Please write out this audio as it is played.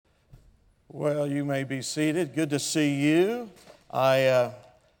Well, you may be seated. Good to see you. I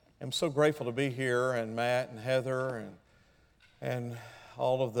am so grateful to be here, and Matt and Heather and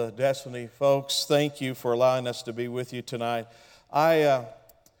all of the Destiny folks. Thank you for allowing us to be with you tonight. I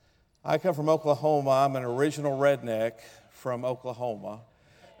come from Oklahoma. I'm an original redneck from Oklahoma,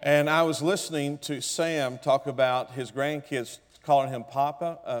 and I was listening to Sam talk about his grandkids calling him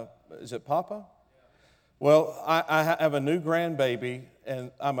Papa. Is it Papa? Well, I have a new grandbaby,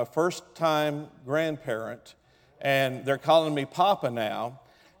 and I'm a first-time grandparent, and they're calling me Papa now.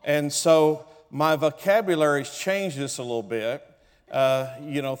 And so my vocabulary's changed just a little bit.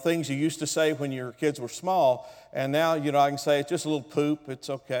 Things you used to say when your kids were small, and now, I can say it's just a little poop, it's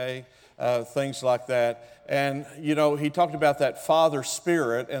okay, things like that. And, he talked about that father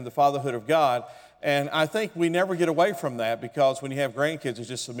spirit and the fatherhood of God. And I think we never get away from that, because when you have grandkids, it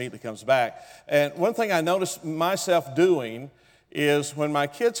just immediately comes back. And one thing I noticed myself doing is when my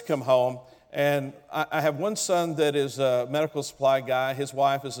kids come home, and I have one son that is a medical supply guy. His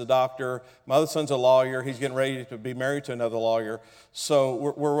wife is a doctor. My other son's a lawyer. He's getting ready to be married to another lawyer. So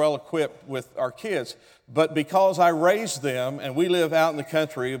we're well equipped with our kids. But because I raised them, and we live out in the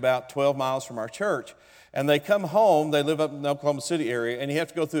country about 12 miles from our church, and they come home, they live up in the Oklahoma City area, and you have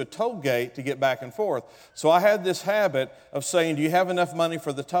to go through a toll gate to get back and forth. So I had this habit of saying, do you have enough money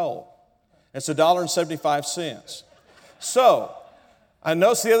for the toll? It's $1.75. So I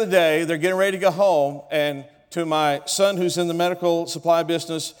noticed the other day, they're getting ready to go home, and to my son who's in the medical supply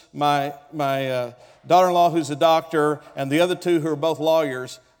business, my daughter-in-law who's a doctor, and the other two who are both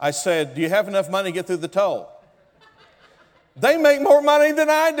lawyers, I said, do you have enough money to get through the toll? They make more money than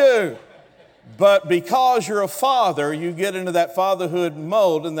I do. But because you're a father, you get into that fatherhood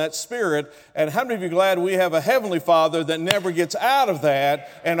mode and that spirit. And how many of you are glad we have a heavenly Father that never gets out of that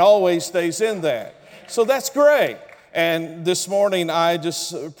and always stays in that? So that's great. And this morning, I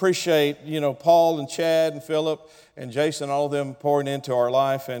just appreciate, Paul and Chad and Philip and Jason, all of them pouring into our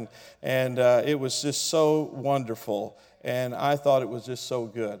life. And it was just so wonderful. And I thought it was just so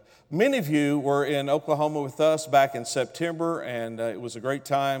good. Many of you were in Oklahoma with us back in September, and it was a great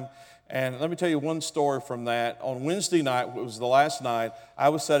time. And let me tell you one story from that. On Wednesday night, it was the last night, I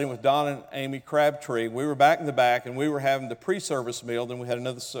was sitting with Don and Amy Crabtree. We were back in the back, and we were having the pre-service meal. Then we had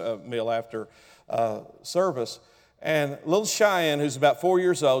another meal after service. And little Cheyenne, who's about 4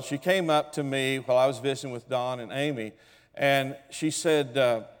 years old, she came up to me while I was visiting with Don and Amy, and she said,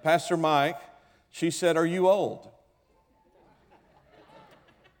 Pastor Mike, she said, are you old?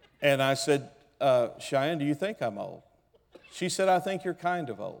 And I said, Cheyenne, do you think I'm old? She said, I think you're kind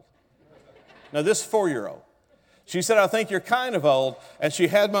of old. Now, this 4-year-old. She said, I think you're kind of old. And she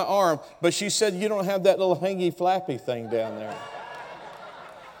had my arm, but she said, you don't have that little hangy, flappy thing down there.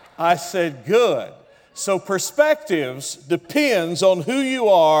 I said, good. So perspectives depends on who you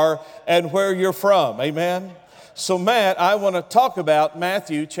are and where you're from. Amen? So, Matt, I want to talk about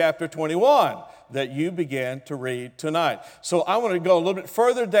Matthew chapter 21 that you began to read tonight. So I want to go a little bit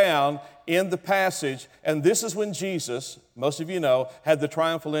further down in the passage, and this is when Jesus, most of you know, had the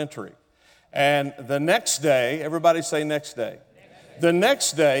triumphal entry. And the next day, everybody say next day. The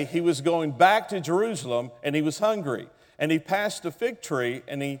next day, he was going back to Jerusalem, and he was hungry. And he passed a fig tree,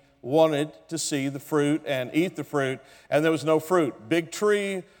 and he wanted to see the fruit and eat the fruit, and there was no fruit. Big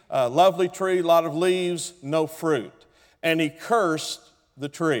tree, lovely tree, a lot of leaves, no fruit. And he cursed the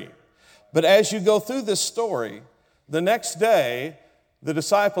tree. But as you go through this story, the next day, the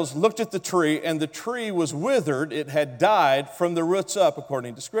disciples looked at the tree, and the tree was withered. It had died from the roots up,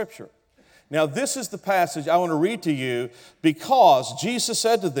 according to Scripture. Now, this is the passage I want to read to you, because Jesus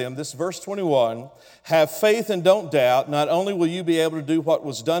said to them, this is verse 21, have faith and don't doubt. Not only will you be able to do what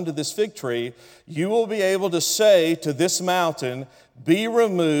was done to this fig tree, you will be able to say to this mountain, be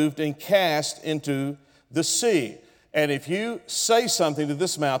removed and cast into the sea. And if you say something to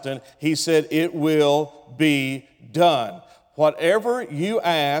this mountain, he said, it will be done. Whatever you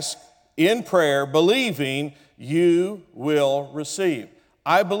ask in prayer, believing, you will receive.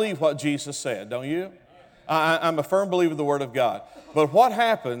 I believe what Jesus said, don't you? I'm a firm believer of the Word of God. But what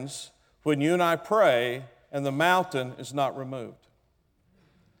happens when you and I pray and the mountain is not removed?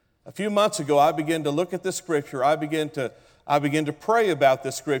 A few months ago, I began to look at this Scripture. I began to pray about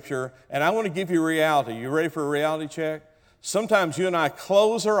this Scripture, and I want to give you reality. You ready for a reality check? Sometimes you and I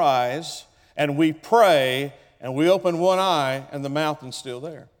close our eyes, and we pray, and we open one eye, and the mountain's still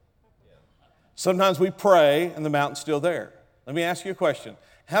there. Sometimes we pray, and the mountain's still there. Let me ask you a question.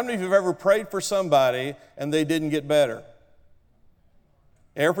 How many of you have ever prayed for somebody and they didn't get better?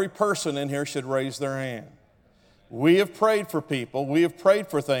 Every person in here should raise their hand. We have prayed for people, we have prayed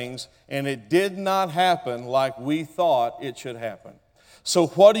for things, and it did not happen like we thought it should happen. So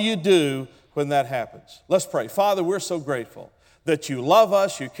what do you do when that happens. Let's pray. Father, we're so grateful that you love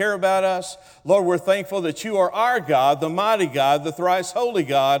us, you care about us. Lord, we're thankful that you are our God, the mighty God, the thrice holy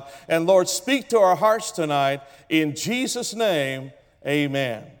God. And Lord, speak to our hearts tonight. In Jesus' name,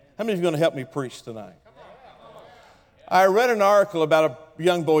 amen. How many of you are going to help me preach tonight? I read an article about a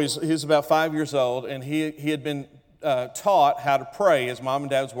young boy. He's about 5 years old, and he had been taught how to pray. His mom and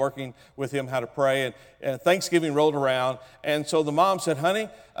dad was working with him how to pray, and Thanksgiving rolled around, and so the mom said, honey,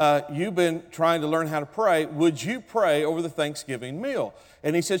 you've been trying to learn how to pray. Would you pray over the Thanksgiving meal?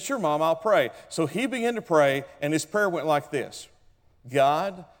 And he said, sure, Mom, I'll pray. So he began to pray, and his prayer went like this: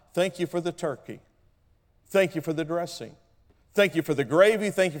 God, thank you for the turkey. Thank you for the dressing. Thank you for the gravy.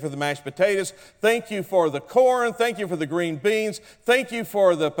 Thank you for the mashed potatoes. Thank you for the corn. Thank you for the green beans. Thank you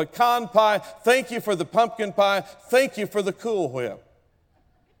for the pecan pie. Thank you for the pumpkin pie. Thank you for the Cool Whip.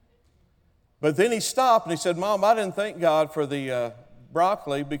 But then he stopped and he said, Mom, I didn't thank God for the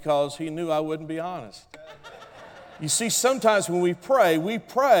broccoli because he knew I wouldn't be honest. You see, sometimes when we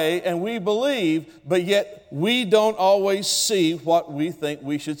pray and we believe, but yet we don't always see what we think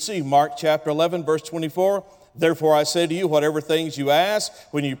we should see. Mark chapter 11, verse 24. Therefore I say to you, whatever things you ask,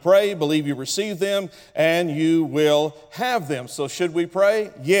 when you pray, believe you receive them, and you will have them. So should we pray?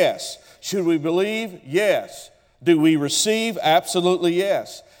 Yes. Should we believe? Yes. Do we receive? Absolutely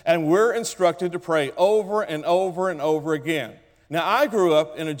yes. And we're instructed to pray over and over and over again. Now, I grew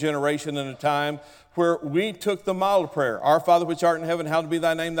up in a generation and a time where we took the model prayer. Our Father which art in heaven, hallowed be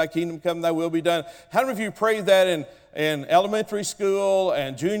thy name, thy kingdom come, thy will be done. How many of you prayed that in elementary school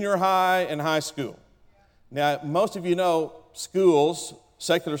and junior high and high school? Now, most of you know schools,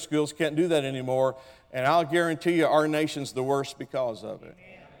 secular schools, can't do that anymore, and I'll guarantee you our nation's the worst because of it.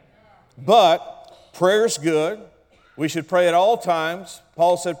 But prayer's good. We should pray at all times.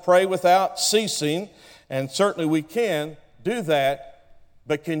 Paul said pray without ceasing, and certainly we can do that.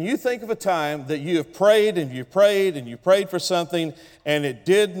 But can you think of a time that you have prayed and you prayed and you prayed for something and it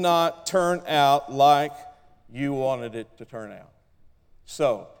did not turn out like you wanted it to turn out?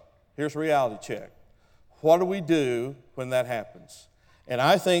 So, here's a reality check. What do we do when that happens? And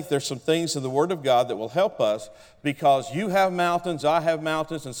I think there's some things in the Word of God that will help us, because you have mountains, I have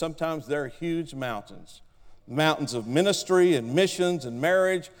mountains, and sometimes they're huge mountains. Mountains of ministry and missions and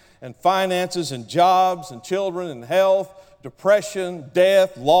marriage and finances and jobs and children and health, depression,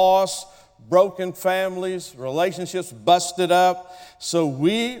 death, loss, broken families, relationships busted up. So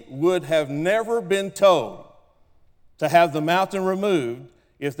we would have never been told to have the mountain removed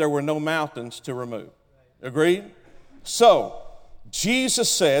if there were no mountains to remove. Agreed? So, Jesus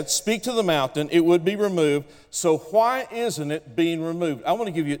said, speak to the mountain, it would be removed. So why isn't it being removed? I want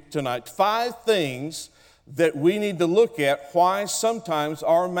to give you tonight 5 things that we need to look at why sometimes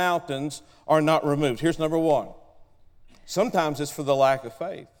our mountains are not removed. Here's number 1. Sometimes it's for the lack of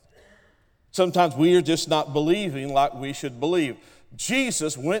faith. Sometimes we are just not believing like we should believe.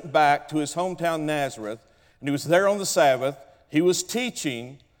 Jesus went back to his hometown Nazareth, and he was there on the Sabbath. He was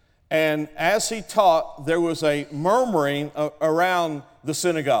teaching. And as he taught, there was a murmuring around the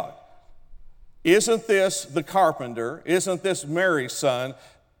synagogue. Isn't this the carpenter? Isn't this Mary's son?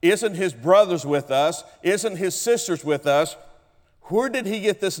 Isn't his brothers with us? Isn't his sisters with us? Where did he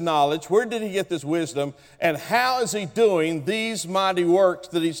get this knowledge? Where did he get this wisdom? And how is he doing these mighty works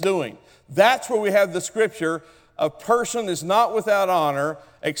that he's doing? That's where we have the scripture, a person is not without honor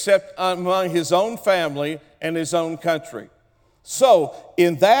except among his own family and his own country. So,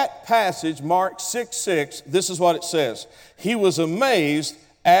 in that passage, Mark 6:6, this is what it says. He was amazed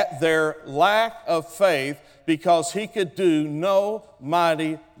at their lack of faith because he could do no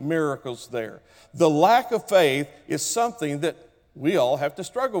mighty miracles there. The lack of faith is something that we all have to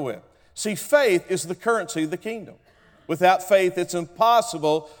struggle with. See, faith is the currency of the kingdom. Without faith, it's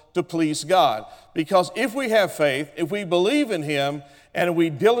impossible to please God. Because if we have faith, if we believe in him, and we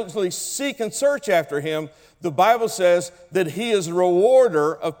diligently seek and search after him, the Bible says that he is a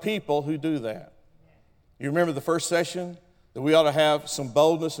rewarder of people who do that. You remember the first session, that we ought to have some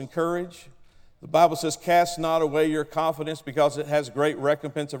boldness and courage? The Bible says, cast not away your confidence because it has great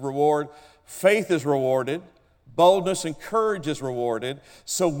recompense of reward. Faith is rewarded. Boldness and courage is rewarded.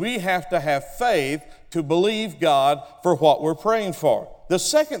 So we have to have faith to believe God for what we're praying for. The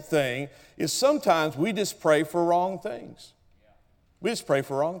second thing is sometimes we just pray for wrong things. We just pray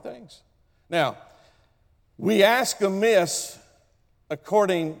for wrong things. Now, we ask amiss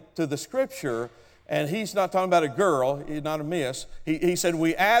according to the scripture, and he's not talking about a girl, he's not amiss. He said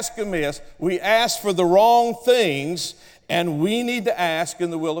we ask amiss, we ask for the wrong things, and we need to ask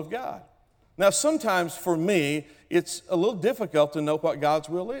in the will of God. Now, sometimes for me, it's a little difficult to know what God's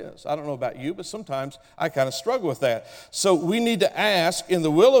will is. I don't know about you, but sometimes I kind of struggle with that. So we need to ask in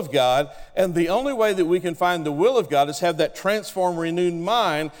the will of God, and the only way that we can find the will of God is have that transformed, renewed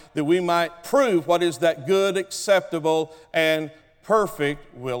mind that we might prove what is that good, acceptable, and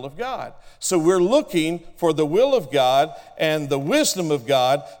perfect will of God. So we're looking for the will of God and the wisdom of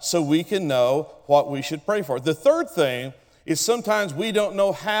God so we can know what we should pray for. The third thing is sometimes we don't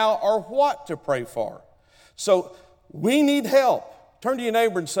know how or what to pray for. So we need help. Turn to your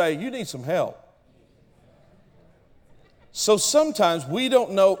neighbor and say, you need some help. So sometimes we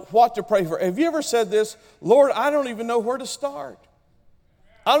don't know what to pray for. Have you ever said this? Lord, I don't even know where to start.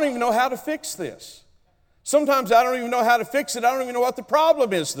 I don't even know how to fix this. Sometimes I don't even know how to fix it. I don't even know what the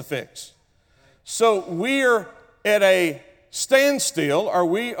problem is to fix. So we're at a standstill, or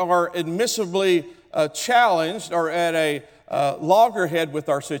we are admissibly challenged, or at a loggerhead with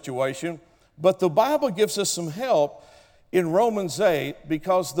our situation. But the Bible gives us some help in Romans 8,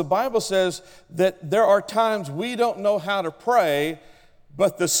 because the Bible says that there are times we don't know how to pray,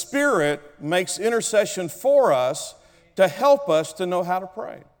 but the Spirit makes intercession for us to help us to know how to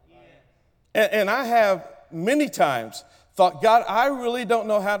pray. And I have many times thought, God, I really don't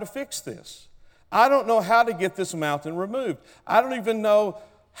know how to fix this. I don't know how to get this mountain removed. I don't even know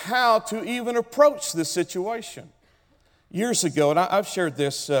how to even approach this situation. Years ago, and I've shared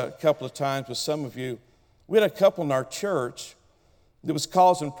this a couple of times with some of you, we had a couple in our church that was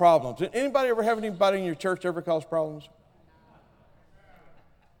causing problems. Did anybody ever have anybody in your church ever cause problems?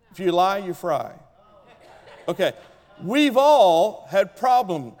 If you lie, you fry. Okay, we've all had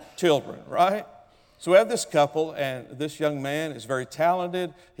problem children, right? So we have this couple, and this young man is very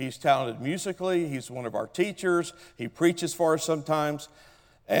talented. He's talented musically. He's one of our teachers. He preaches for us sometimes.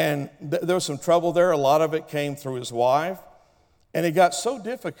 And there was some trouble there. A lot of it came through his wife. And it got so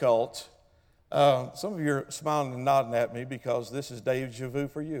difficult. Some of you are smiling and nodding at me because this is deja vu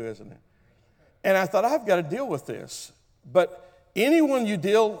for you, isn't it? And I thought, I've got to deal with this. But anyone you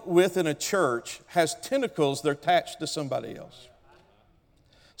deal with in a church has tentacles that are attached to somebody else.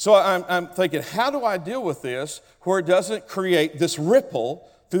 So I'm thinking, how do I deal with this where it doesn't create this ripple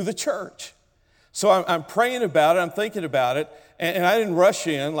through the church? So I'm praying about it, I'm thinking about it, and I didn't rush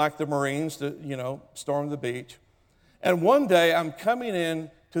in like the Marines to, storm the beach. And one day I'm coming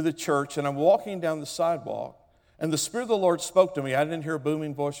in to the church, and I'm walking down the sidewalk, and the Spirit of the Lord spoke to me. I didn't hear a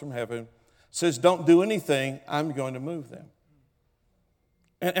booming voice from heaven. Says, don't do anything, I'm going to move them.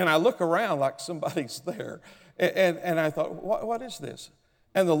 And I look around like somebody's there, and I thought, what is this?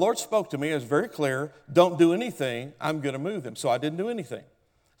 And the Lord spoke to me. It was very clear, don't do anything, I'm going to move them. So I didn't do anything.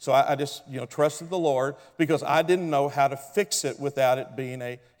 So I just, trusted the Lord because I didn't know how to fix it without it being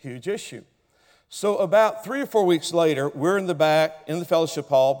a huge issue. So about 3 or 4 weeks later, we're in the back in the fellowship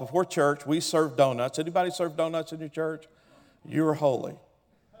hall before church. We serve donuts. Anybody serve donuts in your church? You're holy.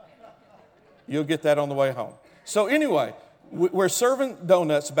 You'll get that on the way home. So anyway, we're serving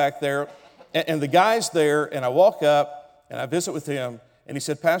donuts back there, and the guy's there, and I walk up, and I visit with him, and he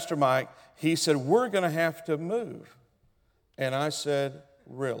said, Pastor Mike, he said, we're going to have to move. And I said,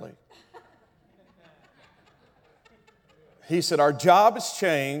 really? He said, our job has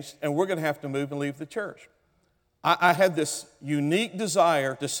changed, and we're going to have to move and leave the church. I had this unique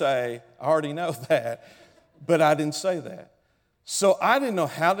desire to say, I already know that, but I didn't say that. So I didn't know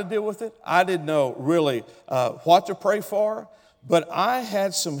how to deal with it. I didn't know really what to pray for, but I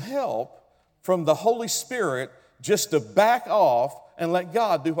had some help from the Holy Spirit just to back off and let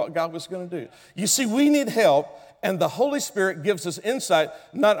God do what God was going to do. You see, we need help, and the Holy Spirit gives us insight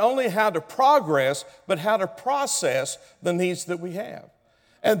not only how to progress, but how to process the needs that we have.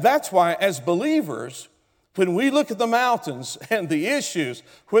 And that's why, as believers, when we look at the mountains and the issues,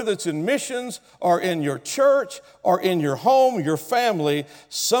 whether it's in missions or in your church or in your home, your family,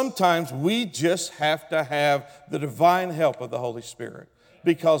 sometimes we just have to have the divine help of the Holy Spirit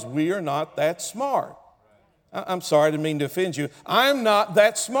because we are not that smart. I'm sorry, I didn't mean to offend you. I'm not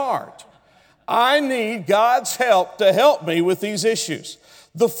that smart. I need God's help to help me with these issues.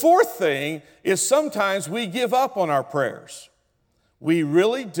 The fourth thing is sometimes we give up on our prayers. We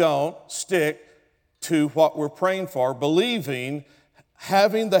really don't stick to what we're praying for, believing,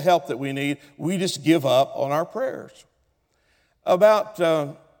 having the help that we need. We just give up on our prayers.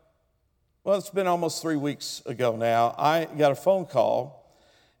 It's been almost 3 weeks ago now, I got a phone call.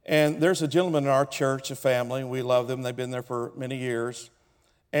 And there's a gentleman in our church, a family, and we love them. They've been there for many years.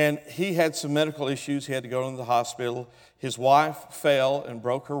 And he had some medical issues. He had to go into the hospital. His wife fell and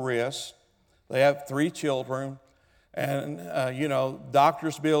broke her wrist. They have 3 children. And,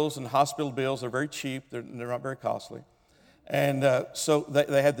 doctor's bills and hospital bills are very cheap. They're not very costly. And so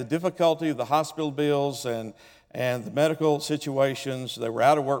they had the difficulty of the hospital bills and the medical situations. They were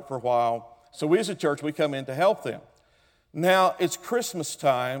out of work for a while. So we as a church, we come in to help them. Now, it's Christmas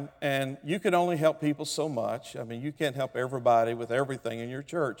time, and you can only help people so much. I mean, you can't help everybody with everything in your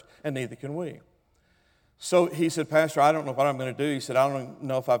church, and neither can we. So he said, Pastor, I don't know what I'm going to do. He said, I don't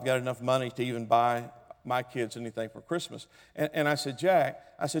know if I've got enough money to even buy my kids anything for Christmas. And I said, Jack,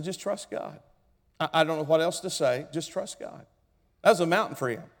 just trust God. I don't know what else to say. Just trust God. That was a mountain for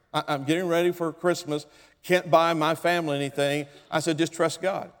him. I'm getting ready for Christmas. Can't buy my family anything. I said, just trust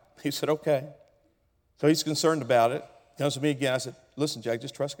God. He said, okay. So he's concerned about it. Comes to me again. I said, listen, Jack,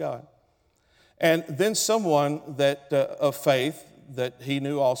 just trust God. And then someone that of faith that he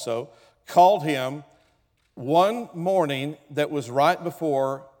knew also called him one morning that was right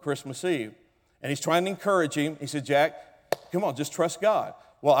before Christmas Eve. And he's trying to encourage him. He said, Jack, come on, just trust God.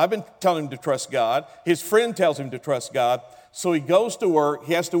 Well, I've been telling him to trust God. His friend tells him to trust God. So he goes to work.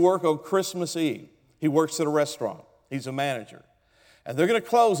 He has to work on Christmas Eve. He works at a restaurant. He's a manager. And they're going to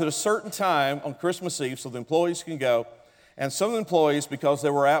close at a certain time on Christmas Eve so the employees can go. And some employees, because they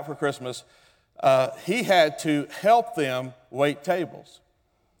were out for Christmas, he had to help them wait tables.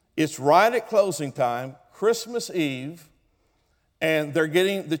 It's right at closing time, Christmas Eve, and they're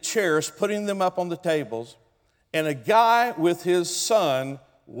getting the chairs, putting them up on the tables, and a guy with his son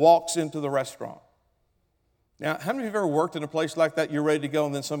walks into the restaurant. Now, how many of you have ever worked in a place like that? You're ready to go,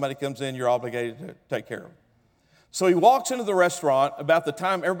 and then somebody comes in, you're obligated to take care of them. So he walks into the restaurant about the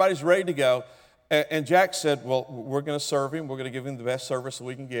time everybody's ready to go, and Jack said, well, we're going to serve him. We're going to give him the best service that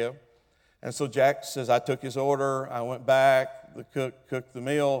we can give. And so Jack says, I took his order. I went back. The cook cooked the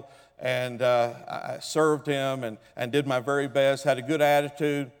meal, and I served him and did my very best, had a good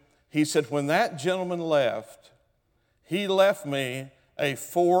attitude. He said, when that gentleman left, he left me a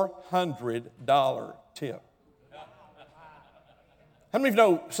 $400 tip. How many of you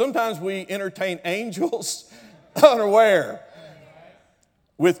know sometimes we entertain angels unaware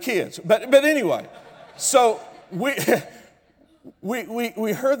with kids? But anyway, so we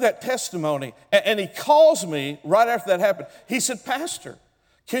heard that testimony, and he calls me right after that happened. He said, Pastor,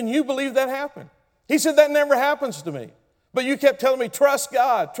 can you believe that happened? He said, that never happens to me. But you kept telling me, trust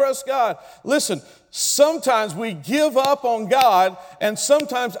God, trust God. Listen, sometimes we give up on God, and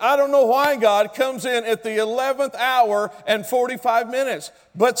sometimes I don't know why God comes in at the 11th hour and 45 minutes,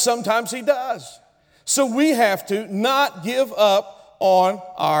 but sometimes he does. So we have to not give up on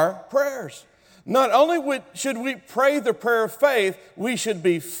our prayers. Not only should we pray the prayer of faith, we should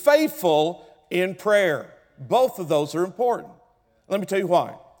be faithful in prayer. Both of those are important. Let me tell you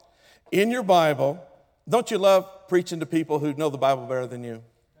why. In your Bible, don't you love preaching to people who know the Bible better than you?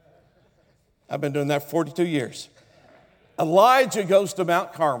 I've been doing that for 42 years. Elijah goes to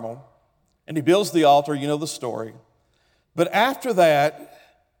Mount Carmel, and he builds the altar. You know the story. But after that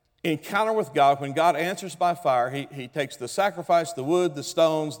encounter with God, when God answers by fire, he takes the sacrifice, the wood, the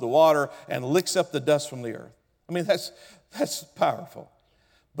stones, the water, and licks up the dust from the earth. I mean, that's powerful.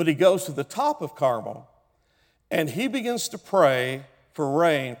 But he goes to the top of Carmel, and he begins to pray for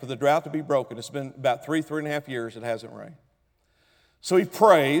rain, for the drought to be broken. It's been about 3.5 years it hasn't rained. So he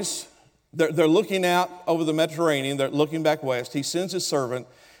prays. They're looking out over the Mediterranean. They're looking back west. He sends his servant,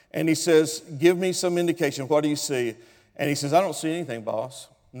 and he says, give me some indication. What do you see? And he says, I don't see anything, boss.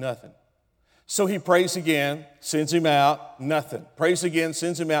 Nothing. So he prays again, sends him out, nothing. Prays again,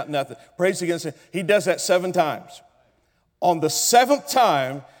 sends him out, nothing. Prays again, he does that 7 times. On the 7th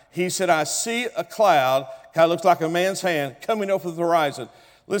time, he said, I see a cloud, kind of looks like a man's hand, coming over the horizon.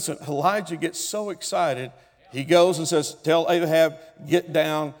 Listen, Elijah gets so excited, he goes and says, tell Ahab, get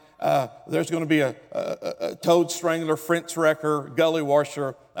down. There's going to be a toad strangler, French wrecker, gully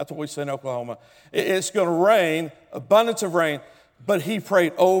washer. That's what we say in Oklahoma. It's going to rain, abundance of rain. But he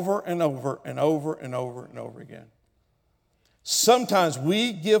prayed over and over and over and over and over again. Sometimes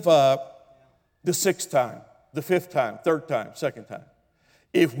we give up the 6th time, the 5th time, 3rd time, 2nd time.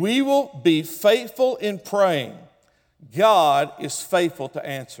 If we will be faithful in praying, God is faithful to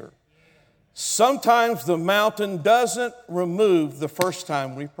answer. Sometimes the mountain doesn't remove the first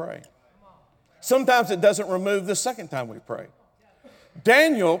time we pray. Sometimes it doesn't remove the 2nd time we pray.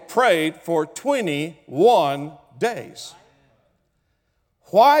 Daniel prayed for 21 days.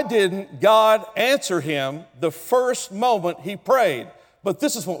 Why didn't God answer him the first moment he prayed? But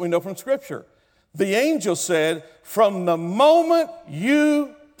this is what we know from Scripture. The angel said, from the moment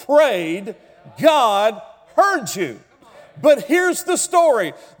you prayed, God heard you. But here's the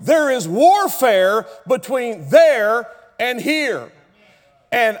story. There is warfare between there and here.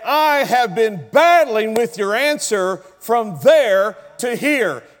 And I have been battling with your answer from there to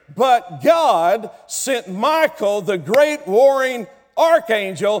here. But God sent Michael, the great warring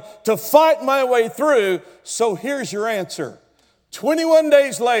archangel, to fight my way through. So here's your answer. 21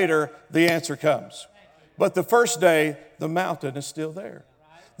 days later, the answer comes. But the first day, the mountain is still there.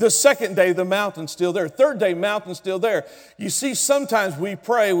 The second day, the mountain's still there. Third day, mountain's still there. You see, sometimes we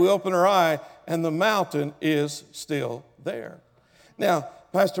pray, we open our eye, and the mountain is still there. Now,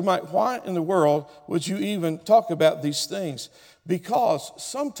 Pastor Mike, why in the world would you even talk about these things? Because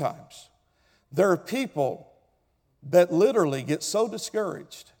sometimes there are people that literally get so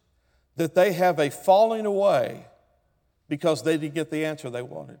discouraged that they have a falling away because they didn't get the answer they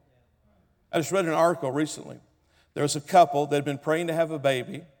wanted. I just read an article recently. There was a couple that had been praying to have a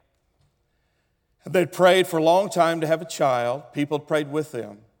baby. They'd prayed for a long time to have a child. People had prayed with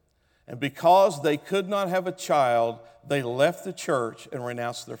them. And because they could not have a child, they left the church and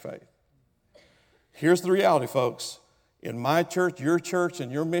renounced their faith. Here's the reality, folks. In my church,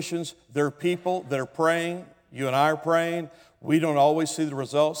 and your missions, there are people that are praying. You and I are praying. We don't always see the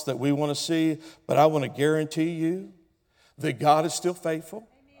results that we want to see, but I want to guarantee you that God is still faithful.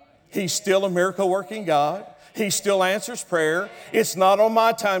 He's still a miracle-working God. He still answers prayer. It's not on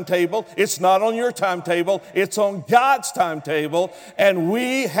my timetable. It's not on your timetable. It's on God's timetable. And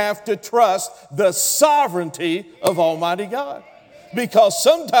we have to trust the sovereignty of Almighty God. Because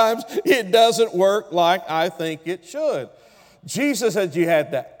sometimes it doesn't work like I think it should. Jesus said you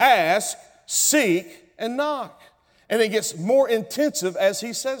had to ask, seek, and knock. And it gets more intensive as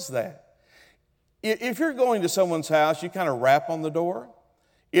he says that. If you're going to someone's house, you kind of rap on the door.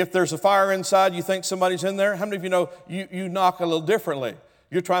 If there's a fire inside, you think somebody's in there. How many of you know you knock a little differently?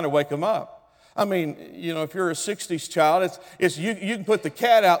 You're trying to wake them up. I mean, you know, if you're a 60s child, you can put the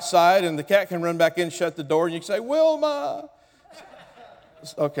cat outside and the cat can run back in, shut the door, and you can say, Wilma.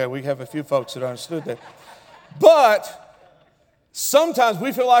 Okay, we have a few folks that understood that. But sometimes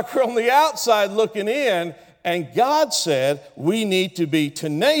we feel like we're on the outside looking in, and God said we need to be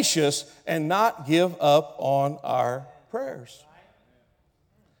tenacious and not give up on our prayers.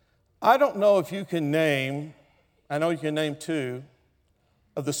 I don't know if you can name, I know you can name 2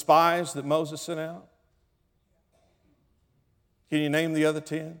 of the spies that Moses sent out. Can you name the other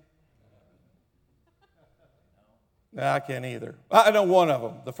 10? No, I can't either. I know one of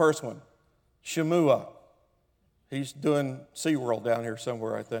them, the first one, Shemua. He's doing SeaWorld down here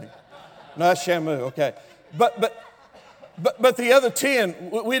somewhere, I think. No, that's Shamu, okay. But the other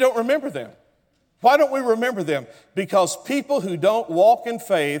 10, we don't remember them. Why don't we remember them? Because people who don't walk in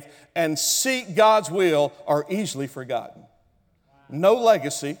faith and seek God's will are easily forgotten. No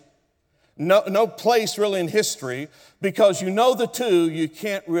legacy, no place really in history, because you know the 2, you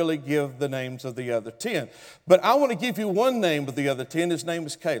can't really give the names of the other 10. But I want to give you one name of the other 10. His name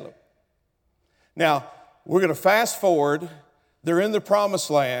is Caleb. Now, we're going to fast forward. They're in the promised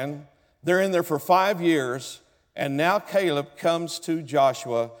land. They're in there for 5 years. And now Caleb comes to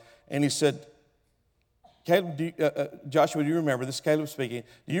Joshua and he said, Joshua, do you remember, this is Caleb speaking,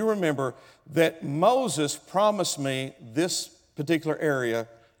 do you remember that Moses promised me this particular area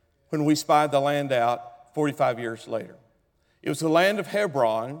when we spied the land out 45 years later? It was the land of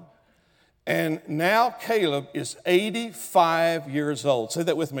Hebron, and now Caleb is 85 years old. Say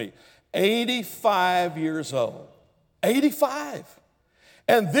that with me, 85 years old, 85.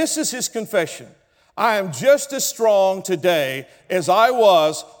 And this is his confession. I am just as strong today as I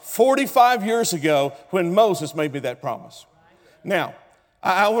was 45 years ago when Moses made me that promise. Now,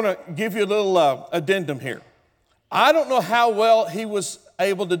 I want to give you a little addendum here. I don't know how well he was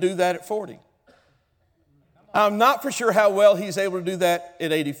able to do that at 40. I'm not for sure how well he's able to do that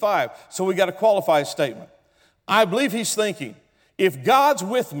at 85. So we got to qualify his statement. I believe he's thinking, if God's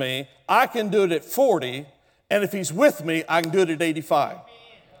with me, I can do it at 40, and if he's with me, I can do it at 85.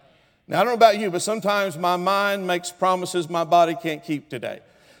 Now, I don't know about you, but sometimes my mind makes promises my body can't keep today.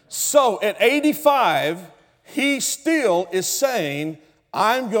 So at 85, he still is saying,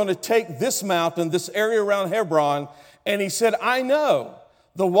 I'm going to take this mountain, this area around Hebron, and he said, I know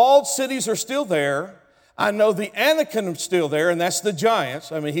the walled cities are still there. I know the Anakim are still there, and that's the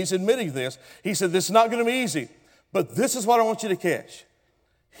giants. I mean, he's admitting this. He said, this is not going to be easy, but this is what I want you to catch.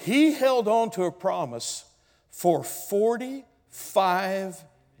 He held on to a promise for 45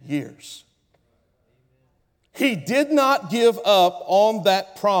 years. He did not give up on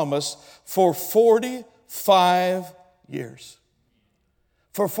that promise for 45 years.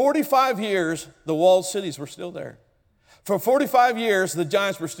 For 45 years, the walled cities were still there. For 45 years, the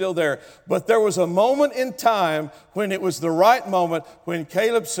giants were still there. But there was a moment in time when it was the right moment when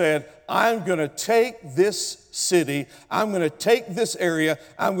Caleb said, I'm going to take this city, I'm going to take this area,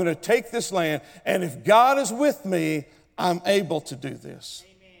 I'm going to take this land, and if God is with me, I'm able to do this.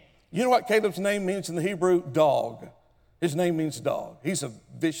 Amen. You know what Caleb's name means in the Hebrew? Dog. His name means dog. He's a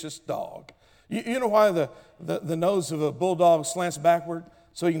vicious dog. You know why the nose of a bulldog slants backward?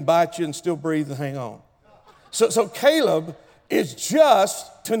 So he can bite you and still breathe and hang on. So Caleb is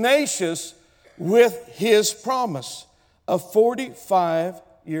just tenacious with his promise, a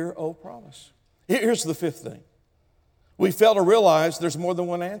 45-year-old promise. Here's the fifth thing. We fail to realize there's more than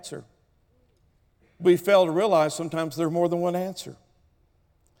one answer. We fail to realize sometimes there's more than one answer.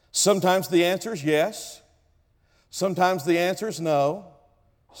 Sometimes the answer is yes. Sometimes the answer is no.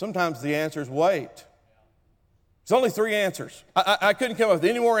 Sometimes the answer is wait. There's only three answers. I couldn't come up with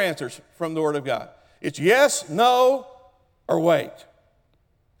any more answers from the Word of God. It's yes, no, or wait.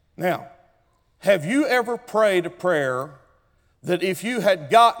 Now, have you ever prayed a prayer that if you had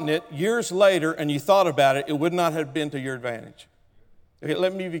gotten it years later and you thought about it, it would not have been to your advantage? Okay,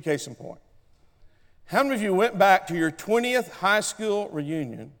 let me give you a case in point. How many of you went back to your 20th high school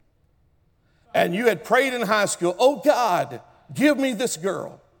reunion and you had prayed in high school, oh God, give me this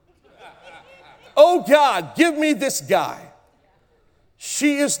girl. Oh God, give me this guy.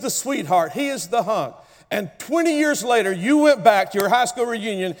 She is the sweetheart. He is the hunk. And 20 years later, you went back to your high school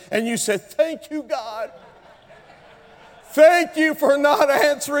reunion and you said, thank you, God. Thank you for not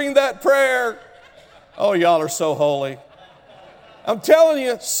answering that prayer. Oh, y'all are so holy. I'm telling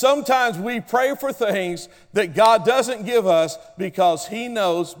you, sometimes we pray for things that God doesn't give us because He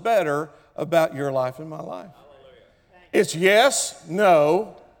knows better about your life and my life. It's yes,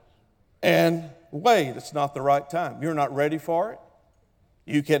 no, and wait. It's not the right time. You're not ready for it.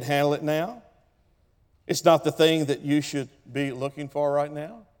 You can't handle it now. It's not the thing that you should be looking for right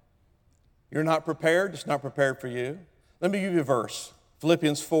now. You're not prepared. It's not prepared for you. Let me give you a verse.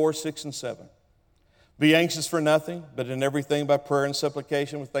 Philippians 4, 6, and 7. Be anxious for nothing, but in everything by prayer and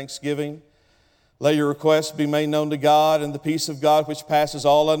supplication with thanksgiving. Let your requests be made known to God, and the peace of God, which passes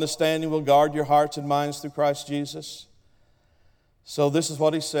all understanding, will guard your hearts and minds through Christ Jesus. So this is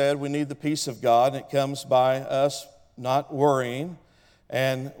what he said. We need the peace of God, and it comes by us not worrying.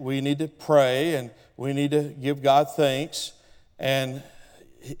 And we need to pray, and we need to give God thanks. And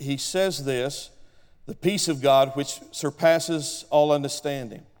he says this, the peace of God which surpasses all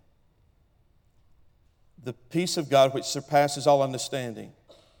understanding. The peace of God which surpasses all understanding.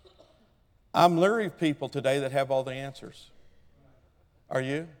 I'm leery of people today that have all the answers. Are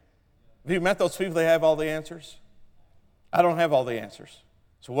you? Have you met those people that have all the answers? I don't have all the answers.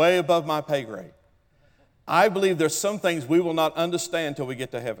 It's way above my pay grade. I believe there's some things we will not understand until we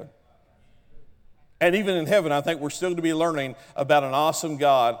get to heaven. And even in heaven, I think we're still going to be learning about an awesome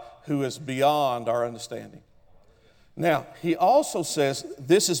God who is beyond our understanding. Now, he also says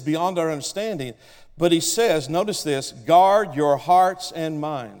this is beyond our understanding, but he says, notice this, guard your hearts and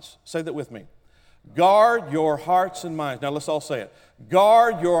minds. Say that with me. Guard your hearts and minds. Now, let's all say it.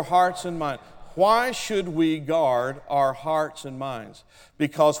 Guard your hearts and minds. Why should we guard our hearts and minds?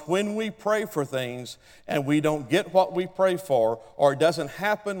 Because when we pray for things and we don't get what we pray for, or it doesn't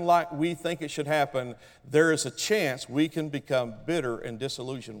happen like we think it should happen, there is a chance we can become bitter and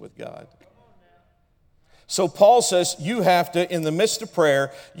disillusioned with God. So Paul says you have to, in the midst of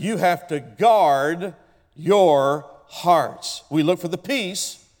prayer, you have to guard your hearts. We look for the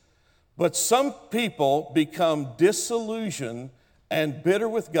peace, but some people become disillusioned and bitter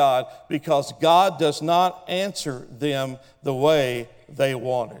with God because God does not answer them the way they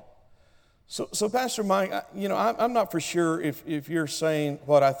wanted. So Pastor Mike, I'm not for sure if you're saying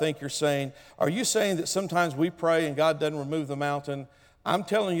what I think you're saying. Are you saying that sometimes we pray and God doesn't remove the mountain? I'm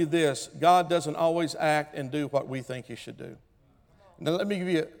telling you this, God doesn't always act and do what we think He should do. Now let me give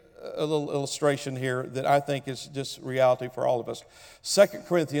you a little illustration here that I think is just reality for all of us. 2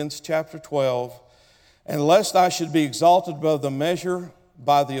 Corinthians chapter 12, and lest I should be exalted above the measure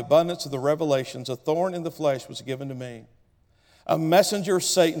by the abundance of the revelations, a thorn in the flesh was given to me, a messenger of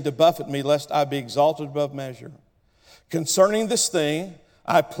Satan to buffet me, lest I be exalted above measure. Concerning this thing,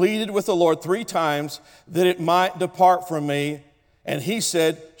 I pleaded with the Lord 3 times that it might depart from me, and He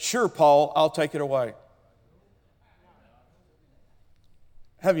said, sure, Paul, I'll take it away.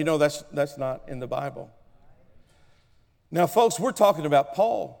 Have you know that's not in the Bible? Now, folks, we're talking about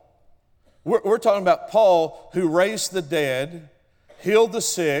Paul. We're talking about Paul who raised the dead, healed the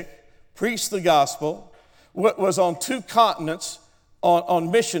sick, preached the gospel, was on 2 continents on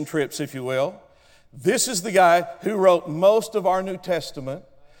mission trips, if you will. This is the guy who wrote most of our New Testament.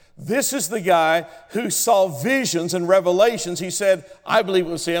 This is the guy who saw visions and revelations. He said, I believe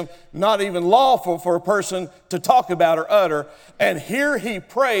it was him, not even lawful for a person to talk about or utter. And here he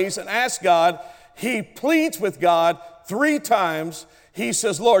prays and asks God. He pleads with God 3 times. He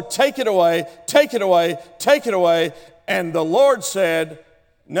says, Lord, take it away, take it away, take it away. And the Lord said,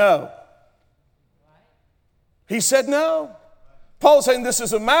 no. He said no. Paul's saying, this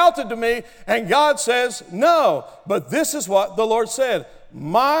is a mountain to me, and God says no. But this is what the Lord said.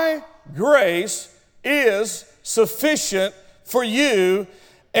 My grace is sufficient for you,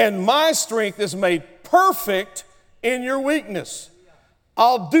 and my strength is made perfect in your weakness.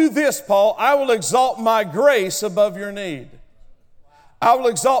 I'll do this, Paul. I will exalt my grace above your need. I will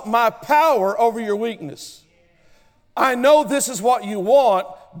exalt my power over your weakness. I know this is what you want,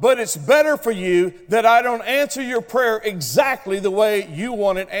 but it's better for you that I don't answer your prayer exactly the way you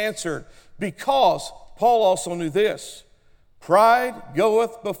want it answered. Because Paul also knew this: pride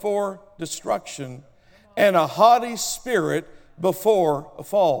goeth before destruction, and a haughty spirit before a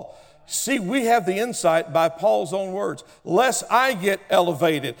fall. See, we have the insight by Paul's own words. Lest I get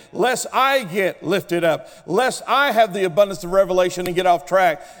elevated, lest I get lifted up, lest I have the abundance of revelation and get off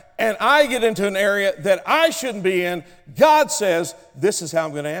track, and I get into an area that I shouldn't be in, God says, this is how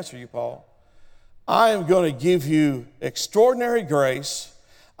I'm going to answer you, Paul. I am going to give you extraordinary grace.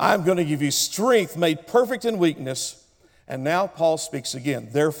 I'm going to give you strength made perfect in weakness. And now Paul speaks again.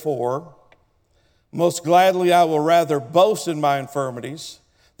 Therefore, most gladly I will rather boast in my infirmities,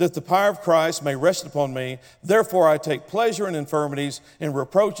 that the power of Christ may rest upon me. Therefore I take pleasure in infirmities, in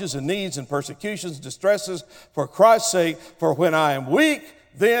reproaches, and needs, and persecutions, distresses, for Christ's sake. For when I am weak,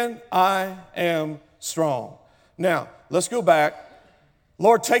 then I am strong. Now, let's go back.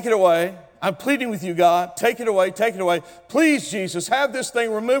 Lord, take it away. I'm pleading with you, God. Take it away, take it away. Please, Jesus, have this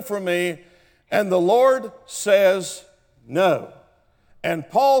thing removed from me. And the Lord says no. And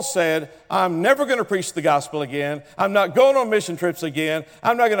Paul said, I'm never going to preach the gospel again. I'm not going on mission trips again.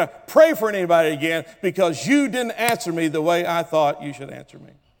 I'm not going to pray for anybody again because you didn't answer me the way I thought you should answer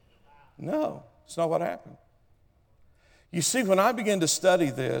me. No, it's not what happened. You see, when I began to study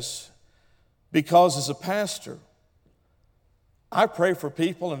this, because as a pastor, I pray for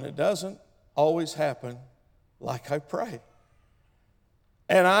people and it doesn't always happen like I pray.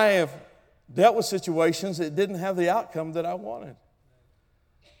 And I have dealt with situations that didn't have the outcome that I wanted.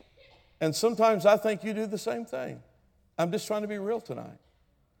 And sometimes I think you do the same thing. I'm just trying to be real tonight.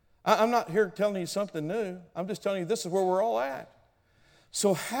 I'm not here telling you something new. I'm just telling you this is where we're all at.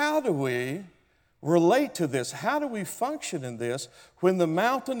 So how do we relate to this? How do we function in this when the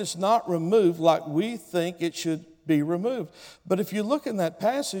mountain is not removed like we think it should be removed? But if you look in that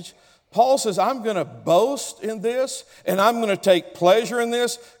passage, Paul says, I'm going to boast in this and I'm going to take pleasure in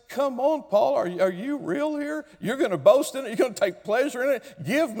this. Come on, Paul, are you real here? You're going to boast in it? You're going to take pleasure in it?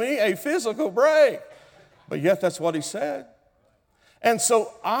 Give me a physical break. But yet that's what he said. And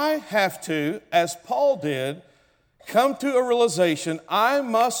so I have to, as Paul did, come to a realization I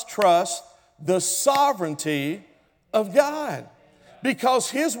must trust the sovereignty of God. Because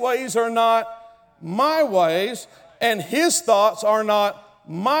his ways are not my ways, and his thoughts are not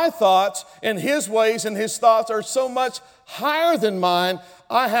my thoughts, and his ways and his thoughts are so much higher than mine.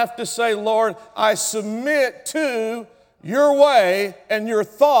 I have to say, Lord, I submit to your way and your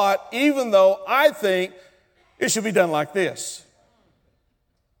thought, even though I think it should be done like this.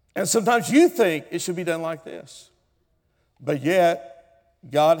 And sometimes you think it should be done like this. But yet,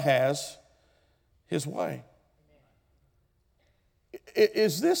 God has his way.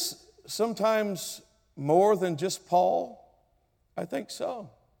 Is this sometimes more than just Paul? I think so.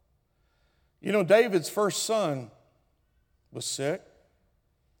 You know, David's first son was sick.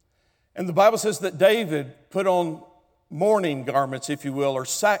 And the Bible says that David put on mourning garments, if you will, or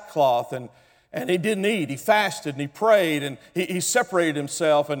sackcloth, and he didn't eat. He fasted and he prayed and he separated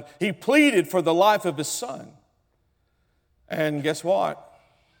himself and he pleaded for the life of his son. And guess what?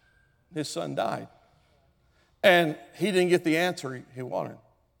 His son died. And he didn't get the answer he wanted.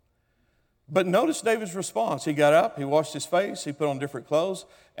 But notice David's response. He got up, he washed his face, he put on different clothes,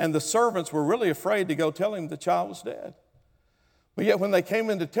 and the servants were really afraid to go tell him the child was dead. But yet when they came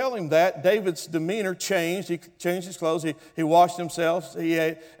in to tell him that, David's demeanor changed. He changed his clothes, he washed himself, he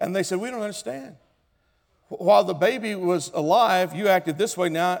ate, and they said, we don't understand. While the baby was alive, you acted this way.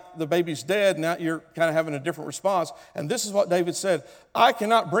 Now the baby's dead, now you're kind of having a different response. And this is what David said: I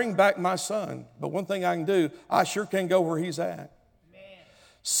cannot bring back my son, but one thing I can do, I sure can go where he's at.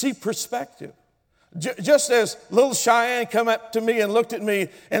 See perspective. Just as little Cheyenne come up to me and looked at me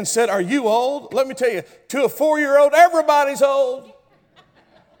and said, are you old? Let me tell you, to a 4-year-old, everybody's old.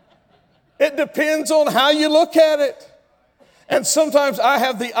 It depends on how you look at it. And sometimes I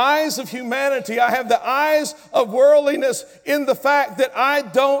have the eyes of humanity. I have the eyes of worldliness in the fact that I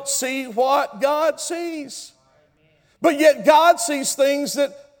don't see what God sees. But yet God sees things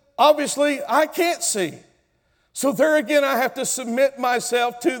that obviously I can't see. So there again, I have to submit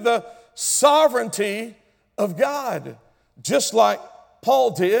myself to the sovereignty of God, just like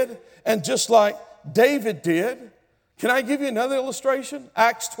Paul did and just like David did. Can I give you another illustration?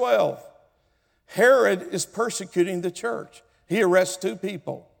 Acts 12. Herod is persecuting the church. He arrests two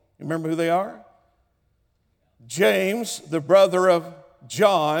people. You remember who they are? James, the brother of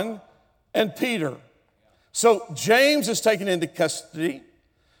John, and Peter. So James is taken into custody.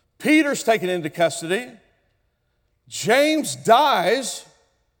 Peter's taken into custody. James dies,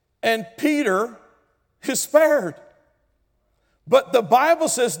 and Peter is spared. But the Bible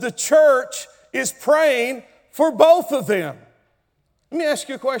says the church is praying for both of them. Let me ask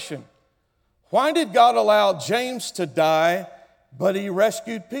you a question. Why did God allow James to die, but he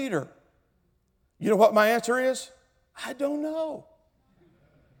rescued Peter? You know what my answer is? I don't know.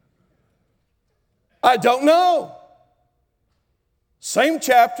 I don't know. Same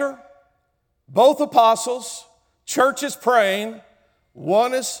chapter, both apostles, church is praying,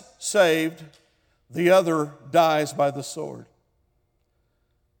 one is saved, the other dies by the sword.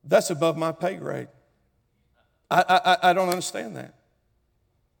 That's above my pay grade. I don't understand that.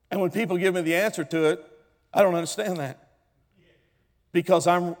 And when people give me the answer to it, I don't understand that. Because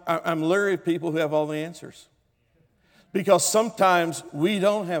I'm leery of people who have all the answers. Because sometimes we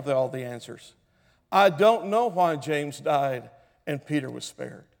don't have all the answers. I don't know why James died and Peter was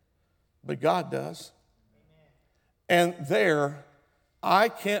spared. But God does. And there, I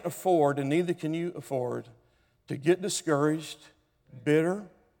can't afford, and neither can you afford, to get discouraged, bitter,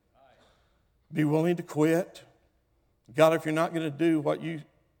 be willing to quit. God, if you're not going to do what you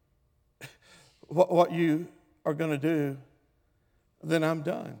are going to do, then I'm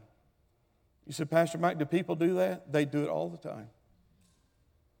done. You said, Pastor Mike, do people do that? They do it all the time.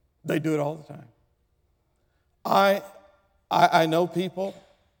 They do it all the time. I know people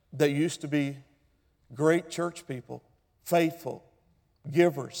that used to be great church people, faithful,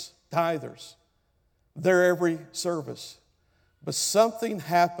 givers, tithers. They're every service. But something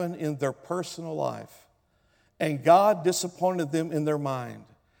happened in their personal life, and God disappointed them in their mind,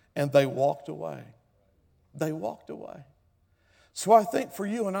 and they walked away. They walked away. So I think for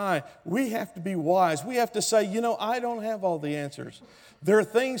you and I, we have to be wise. We have to say, I don't have all the answers. There are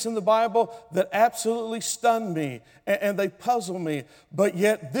things in the Bible that absolutely stun me and they puzzle me. But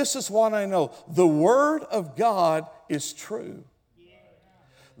yet this is what I know. The Word of God is true.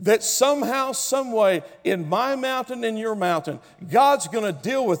 That somehow, some way, in my mountain and your mountain, God's going to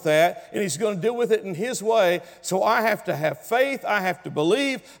deal with that, and He's going to deal with it in His way. So I have to have faith. I have to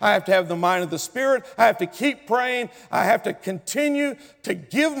believe. I have to have the mind of the Spirit. I have to keep praying. I have to continue to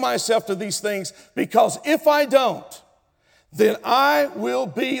give myself to these things, because if I don't, then I will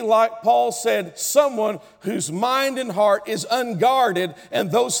be, like Paul said, someone whose mind and heart is unguarded,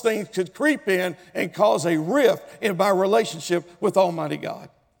 and those things could creep in and cause a rift in my relationship with Almighty God.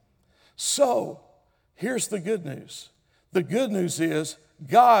 So, here's the good news. The good news is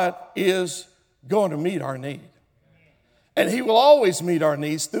God is going to meet our need. And He will always meet our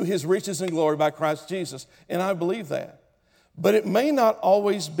needs through His riches and glory by Christ Jesus. And I believe that. But it may not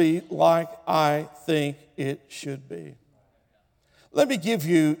always be like I think it should be. Let me give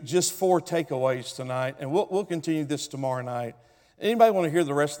you just 4 takeaways tonight, and we'll continue this tomorrow night. Anybody want to hear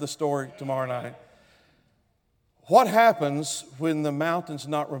the rest of the story tomorrow night? What happens when the mountain's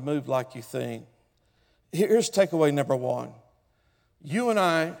not removed like you think? Here's takeaway number 1. You and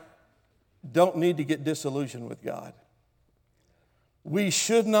I don't need to get disillusioned with God. We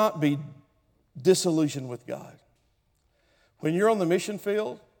should not be disillusioned with God. When you're on the mission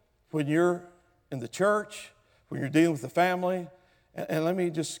field, when you're in the church, when you're dealing with the family, and let me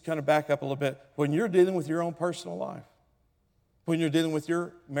just kind of back up a little bit. When you're dealing with your own personal life, when you're dealing with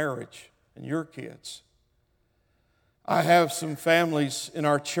your marriage and your kids. I have some families in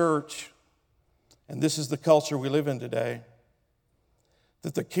our church, and this is the culture we live in today,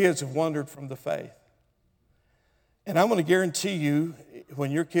 that the kids have wandered from the faith. And I'm going to guarantee you,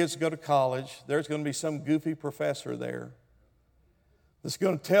 when your kids go to college, there's going to be some goofy professor there that's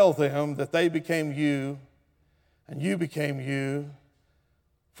going to tell them that they became you, and you became you,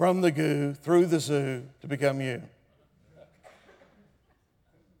 from the goo, through the zoo, to become you.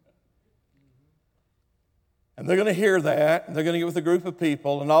 And they're going to hear that, and they're going to get with a group of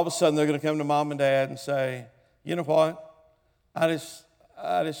people, and all of a sudden they're going to come to mom and dad and say, you know what, I just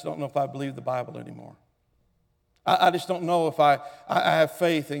don't know if I believe the Bible anymore. I just don't know if I have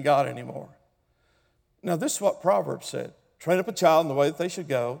faith in God anymore. Now, this is what Proverbs said. train up a child in the way that they should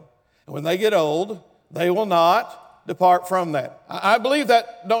go, and when they get old, they will not depart from that. I believe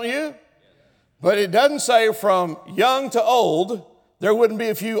that, don't you? But it doesn't say from young to old, there wouldn't be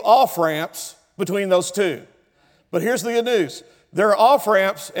a few off-ramps between those two. But here's the good news. There are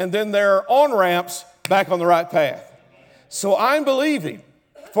off-ramps, and then there are on-ramps back on the right path. So I'm believing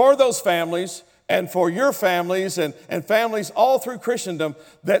for those families and for your families and families all through Christendom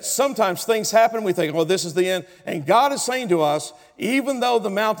that sometimes things happen. We think, oh, this is the end. And God is saying to us, even though the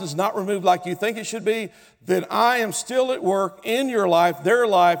mountain's not removed like you think it should be, then I am still at work in your life, their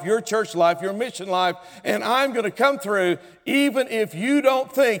life, your church life, your mission life, and I'm going to come through even if you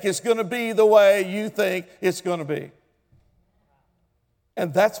don't think it's going to be the way you think it's going to be.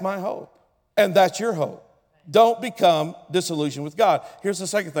 And that's my hope. And that's your hope. Don't become disillusioned with God. Here's the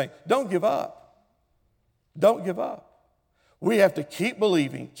second thing. Don't give up. Don't give up. We have to keep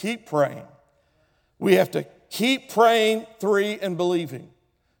believing, keep praying. We have to keep praying, and believing.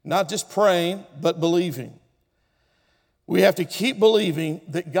 Not just praying, but believing. We have to keep believing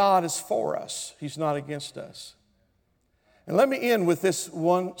that God is for us. He's not against us. And let me end with this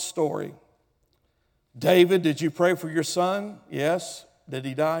one story. David, did you pray for your son? Yes. Did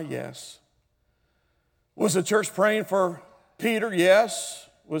he die? Yes. Was the church praying for Peter? Yes.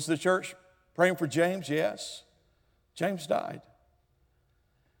 Was the church praying for James? Yes. James died.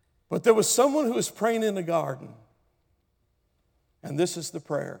 But there was someone who was praying in the garden. And this is the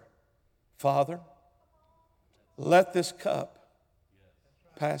prayer. Father, let this cup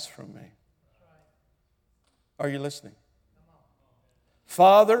pass from me. Are you listening?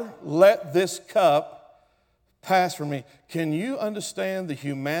 Father, let this cup pass from me. Can you understand the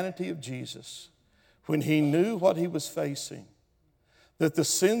humanity of Jesus when he knew what he was facing? That the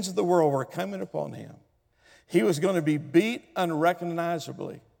sins of the world were coming upon him. He was going to be beat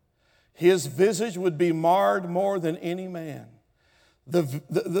unrecognizably. His visage would be marred more than any man.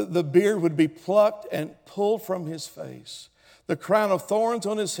 The beard would be plucked and pulled from his face. The crown of thorns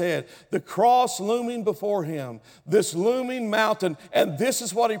on his head. The cross looming before him. This looming mountain. And this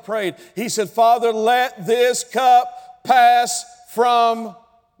is what he prayed. He said, Father, let this cup pass from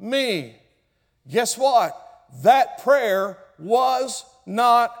me. Guess what? That prayer was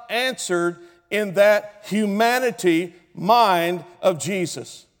not answered in that humanity mind of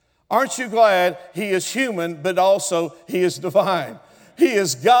Jesus. Aren't you glad he is human, but also he is divine? He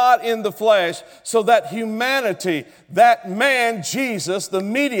is God in the flesh. So that humanity, that man, Jesus, the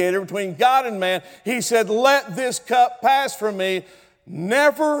mediator between God and man, he said, let this cup pass from me.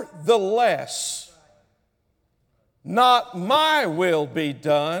 Nevertheless, not my will be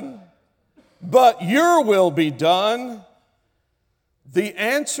done, but your will be done. The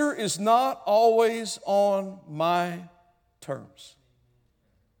answer is not always on my terms.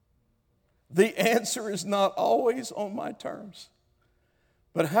 The answer is not always on my terms.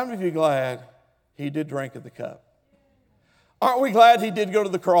 But how many of you are glad he did drink of the cup? Aren't we glad he did go to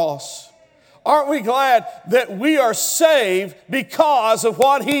the cross? Aren't we glad that we are saved because of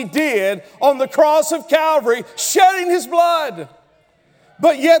what he did on the cross of Calvary, shedding his blood?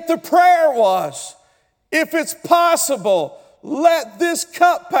 But yet the prayer was, if it's possible, let this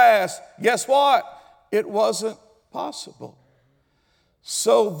cup pass. Guess what? It wasn't possible.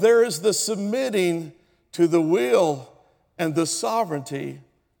 So there is the submitting to the will and the sovereignty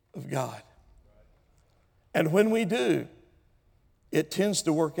of God. And when we do, it tends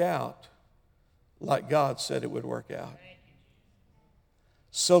to work out like God said it would work out.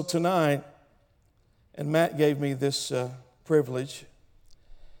 So tonight, and Matt gave me this privilege,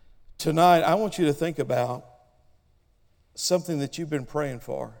 tonight I want you to think about something that you've been praying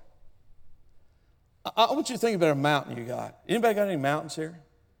for. I want you to think about a mountain you got. Anybody got any mountains here?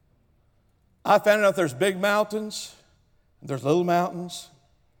 I found out there's big mountains, there's little mountains.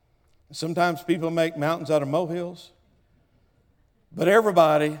 Sometimes people make mountains out of molehills. But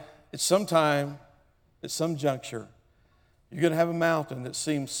everybody, at some time, at some juncture, you're going to have a mountain that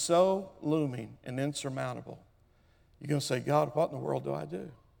seems so looming and insurmountable. You're going to say, God, what in the world do I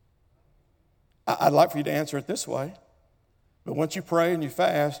do? I'd like for you to answer it this way. But once you pray and you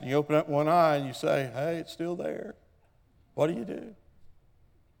fast and you open up one eye and you say, hey, it's still there, what do?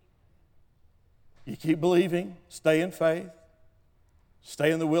 You keep believing, stay in faith,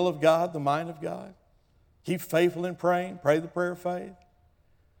 stay in the will of God, the mind of God. Keep faithful in praying, pray the prayer of faith.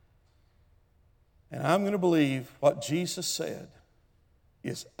 And I'm going to believe what Jesus said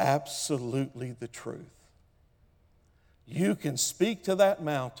is absolutely the truth. You can speak to that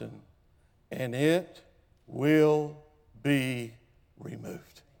mountain and it will be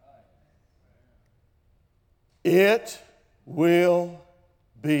removed. It will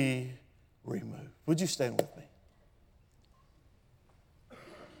be removed. Would you stand with me?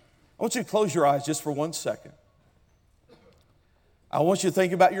 I want you to close your eyes just for 1 second. I want you to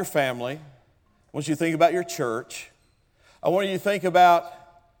think about your family. I want you to think about your church. I want you to think about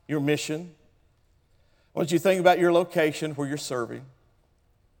your mission. I want you to think about your location where you're serving.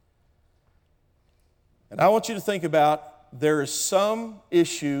 And I want you to think about there is some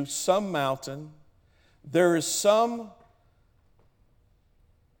issue, some mountain, there's some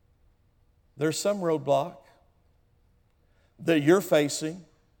roadblock that you're facing,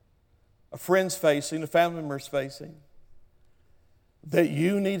 a friend's facing, a family member's facing, that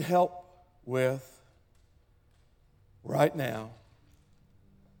you need help with right now.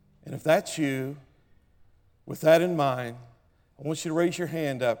 And if that's you, with that in mind, I want you to raise your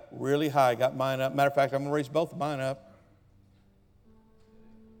hand up really high. I got mine up. Matter of fact, I'm going to raise both of mine up.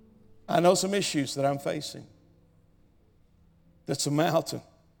 I know some issues that I'm facing. That's a mountain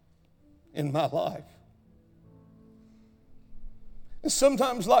in my life. And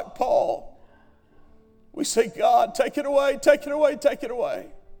sometimes, like Paul, we say, God, take it away, take it away, take it away.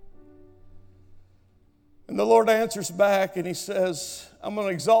 And the Lord answers back and He says, I'm going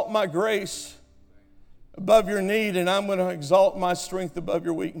to exalt my grace above your need, and I'm going to exalt my strength above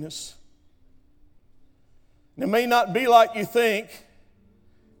your weakness. And it may not be like you think.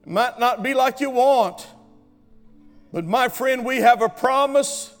 It might not be like you want. But my friend, we have a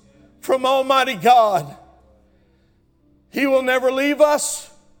promise from Almighty God. He will never leave us.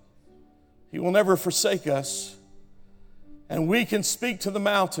 He will never forsake us. And we can speak to the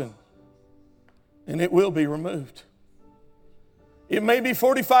mountain, and it will be removed. It may be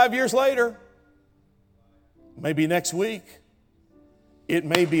 45 years later. Maybe next week. It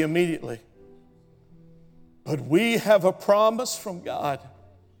may be immediately. But we have a promise from God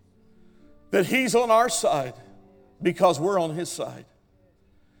that He's on our side because we're on His side.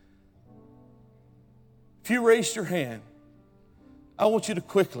 If you raised your hand, I want you to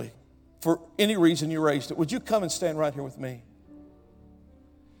quickly, for any reason you raised it, would you come and stand right here with me?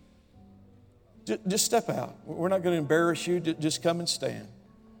 Just step out. We're not going to embarrass you. Just come and stand.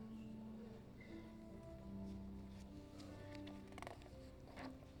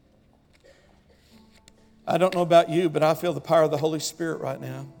 I don't know about you, but I feel the power of the Holy Spirit right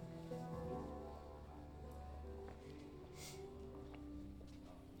now.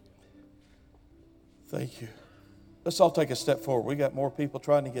 Thank you. Let's all take a step forward. We got more people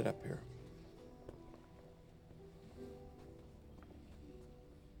trying to get up here.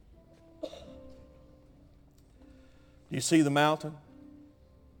 Do you see the mountain?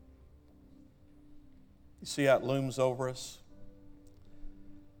 You see how it looms over us?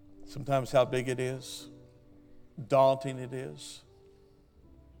 Sometimes how big it is, daunting it is.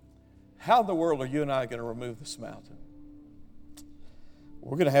 How in the world are you and I going to remove this mountain?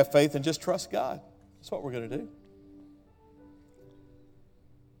 We're going to have faith and just trust God. That's what we're going to do.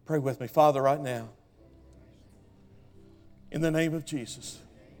 Pray with me. Father, right now, in the name of Jesus,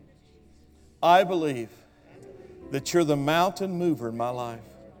 I believe that you're the mountain mover in my life.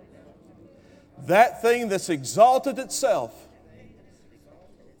 That thing that's exalted itself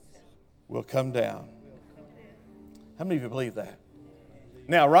will come down. How many of you believe that?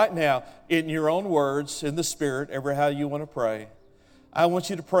 Now, right now, in your own words, in the Spirit, ever how you want to pray, I want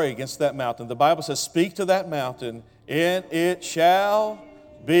you to pray against that mountain. The Bible says, speak to that mountain, and it shall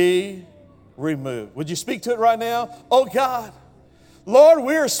be removed. Would you speak to it right now? Oh God, Lord,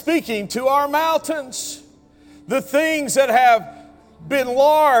 we're speaking to our mountains. The things that have been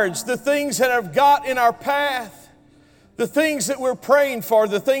large, the things that have got in our path, the things that we're praying for,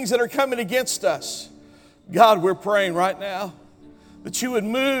 the things that are coming against us. God, we're praying right now that you would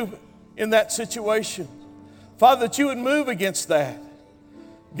move in that situation. Father, that you would move against that.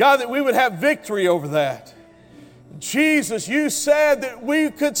 God, that we would have victory over that. Jesus, you said that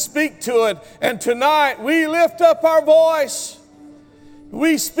we could speak to it, and tonight we lift up our voice.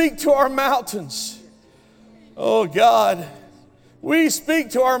 We speak to our mountains. Oh God, we speak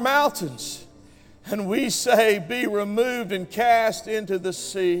to our mountains, and we say, be removed and cast into the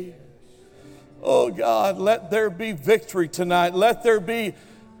sea. Oh God, let there be victory tonight. Let there be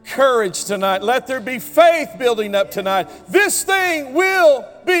courage tonight. Let there be faith building up tonight. This thing will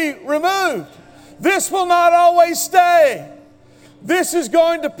be removed. This will not always stay. This is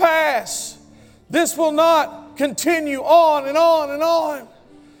going to pass. This will not continue on and on and on.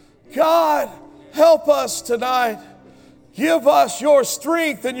 God, help us tonight. Give us your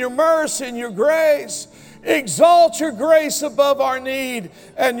strength and your mercy and your grace. Exalt your grace above our need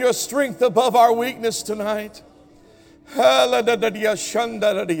and your strength above our weakness tonight.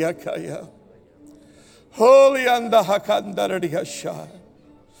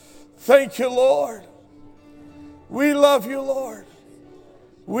 Thank you, Lord. We love you, Lord.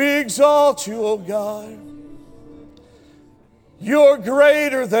 We exalt you, O God. You're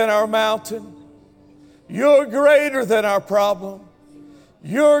greater than our mountain. You're greater than our problem.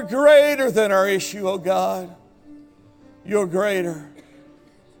 You're greater than our issue, O God. You're greater.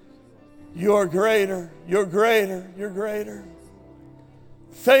 You're greater. You're greater. You're greater.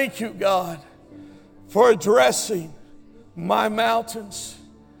 Thank you, God, for addressing my mountains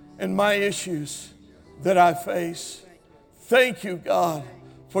and my issues that I face. Thank you, God,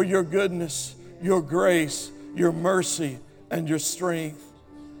 for your goodness, your grace, your mercy, and your strength.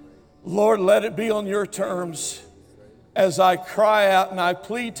 Lord, let it be on your terms as I cry out and I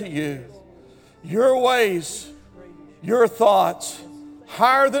plead to you. Your ways, your thoughts,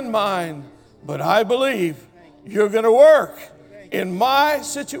 higher than mine, but I believe you're going to work in my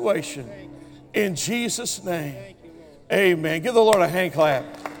situation. In Jesus' name, amen. Give the Lord a hand clap.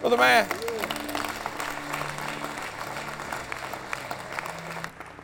 Brother Matt.